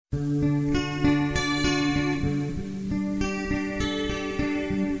I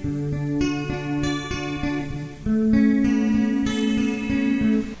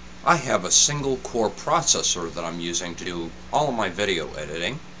have a single core processor that I'm using to do all of my video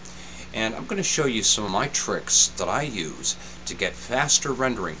editing, and I'm going to show you some of my tricks that I use to get faster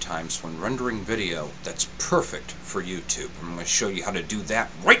rendering times when rendering video that's perfect for YouTube. I'm going to show you how to do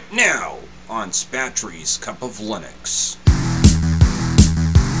that right now on Spatry's Cup of Linux.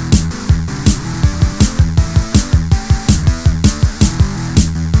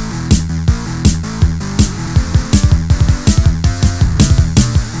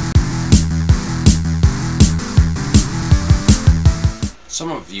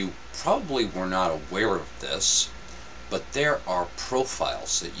 Some of you probably were not aware of this, but there are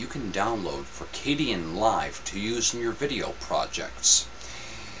profiles that you can download for KdenLIVE to use in your video projects.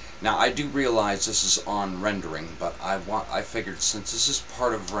 Now, I do realize this is on rendering, but I figured since this is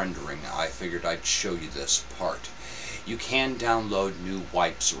part of rendering, I figured I'd show you this part. You can download new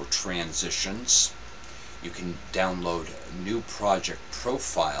wipes or transitions. You can download new project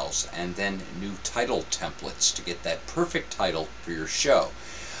profiles and then new title templates to get that perfect title for your show.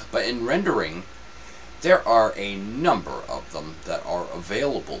 But in rendering, there are a number of them that are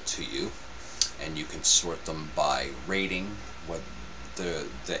available to you, and you can sort them by rating, what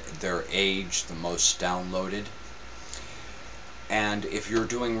their age, the most downloaded. And if you're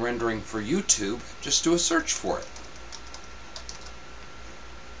doing rendering for YouTube, just do a search for it.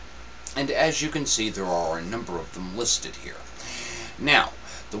 And as you can see, there are a number of them listed here. Now,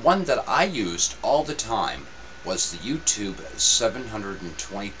 the one that I used all the time was the YouTube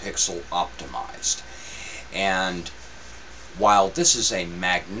 720 pixel optimized. And while this is a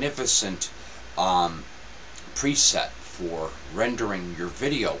magnificent preset for rendering your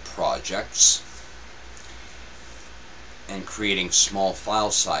video projects and creating small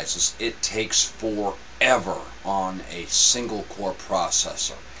file sizes, it takes forever on a single core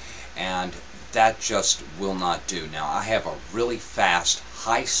processor. And that just will not do. Now, I have a really fast,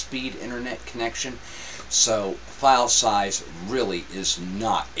 high-speed internet connection, so file size really is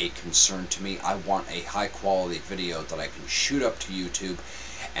not a concern to me. I want a high-quality video that I can shoot up to YouTube,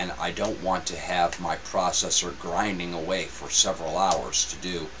 and I don't want to have my processor grinding away for several hours to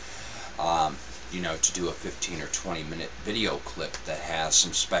do, to do a 15 or 20-minute video clip that has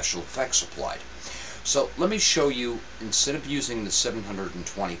some special effects applied. So let me show you, instead of using the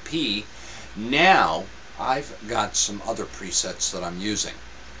 720p, now I've got some other presets that I'm using.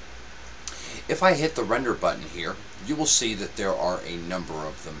 If I hit the render button here, you will see that there are a number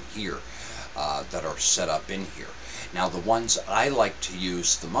of them here that are set up in here. Now, the ones I like to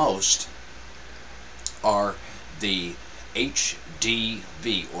use the most are the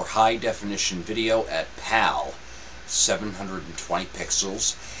HDV, or High Definition Video at PAL, 720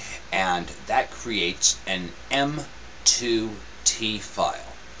 pixels. And that creates an M2T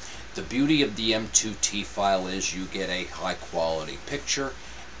file. The beauty of the M2T file is you get a high quality picture,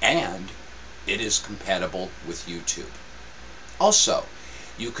 and it is compatible with YouTube. Also,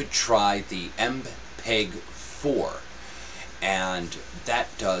 you could try the MPEG-4, and that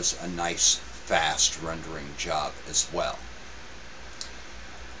does a nice fast rendering job as well.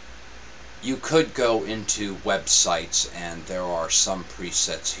 You could go into websites, and there are some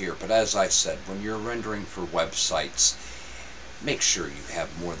presets here, but as I said, when you're rendering for websites, make sure you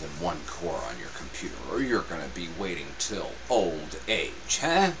have more than one core on your computer, or you're going to be waiting till old age,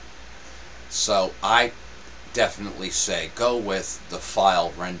 huh? So I definitely say go with the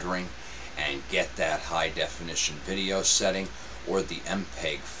file rendering and get that high definition video setting, or the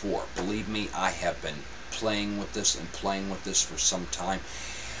MPEG-4. Believe me, I have been playing with this for some time.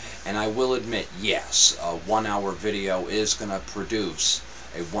 And I will admit, yes, a 1 hour video is going to produce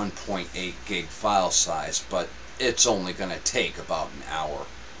a 1.8 gig file size, but it's only going to take about an hour,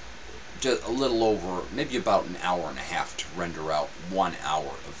 just a little over, maybe about an hour and a half to render out 1 hour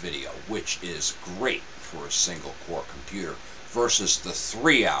of video, which is great for a single core computer, versus the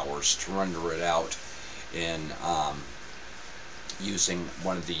 3 hours to render it out in using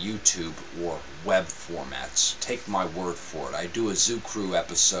one of the YouTube or web formats. Take my word for it. I do a Zoo Crew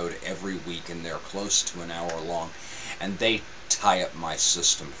episode every week, and they're close to an hour long, and they tie up my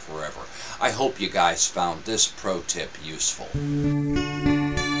system forever. I hope you guys found this pro tip useful.